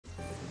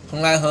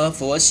蓬莱和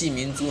佛系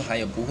明珠还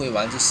有不会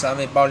玩这3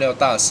位爆料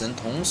大神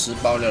同时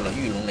爆料了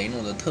驭龙雷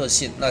诺的特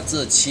性。那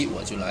这期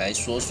我就来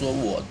说说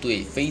我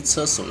对飞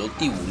车手游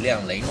第5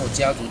辆雷诺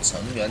家族成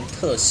员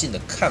特性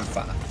的看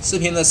法。视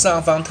频的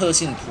上方特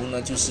性图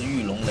呢，就是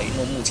驭龙雷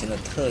诺目前的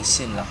特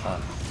性了哈。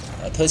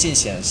特性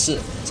显示，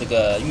这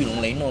个驭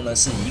龙雷诺呢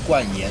是一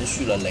贯延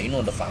续了雷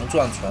诺的防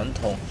撞传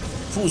统。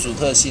附属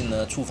特性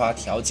呢，触发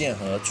条件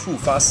和触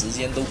发时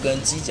间都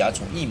跟机甲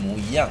宠一模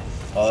一样。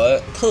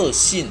而特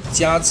性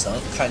加成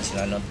看起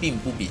来呢，并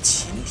不比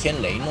擎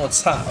天雷诺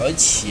差，而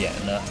且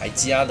呢还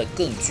加得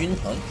更均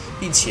衡，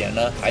并且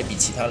呢还比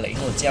其他雷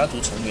诺家族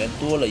成员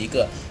多了一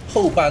个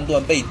后半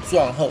段被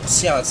撞后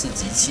下次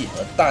集气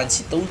和氮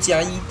气都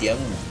加 1.5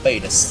 倍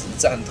的实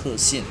战特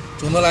性。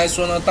总的来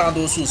说呢，大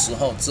多数时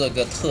候这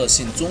个特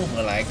性综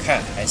合来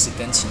看，还是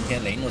跟擎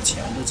天雷诺强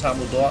度差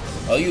不多，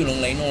而驭龙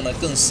雷诺呢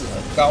更适合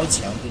高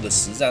强度的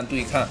实战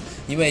对抗，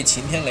因为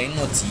擎天雷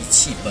诺集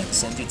气本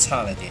身就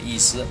差了点意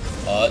思，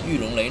而驭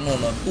龙雷诺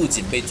呢不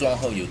仅被撞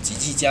后有集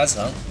气加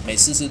成，每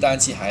4次氮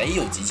气还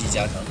有集气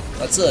加成，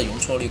那这容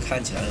错率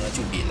看起来呢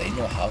就比雷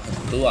诺好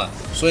很多啊，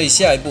所以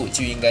下一步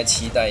就应该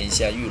期待一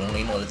下驭龙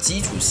雷诺的基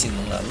础性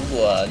能了。如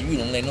果驭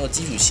龙雷诺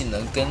基础性能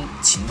跟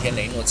擎天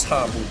雷诺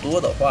差不多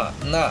的话，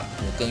那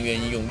我更愿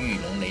意用驭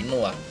龙雷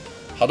诺啊。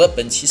好的，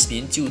本期视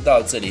频就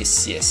到这里，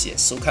谢谢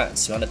收看，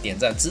喜欢的点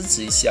赞支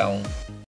持一下哦。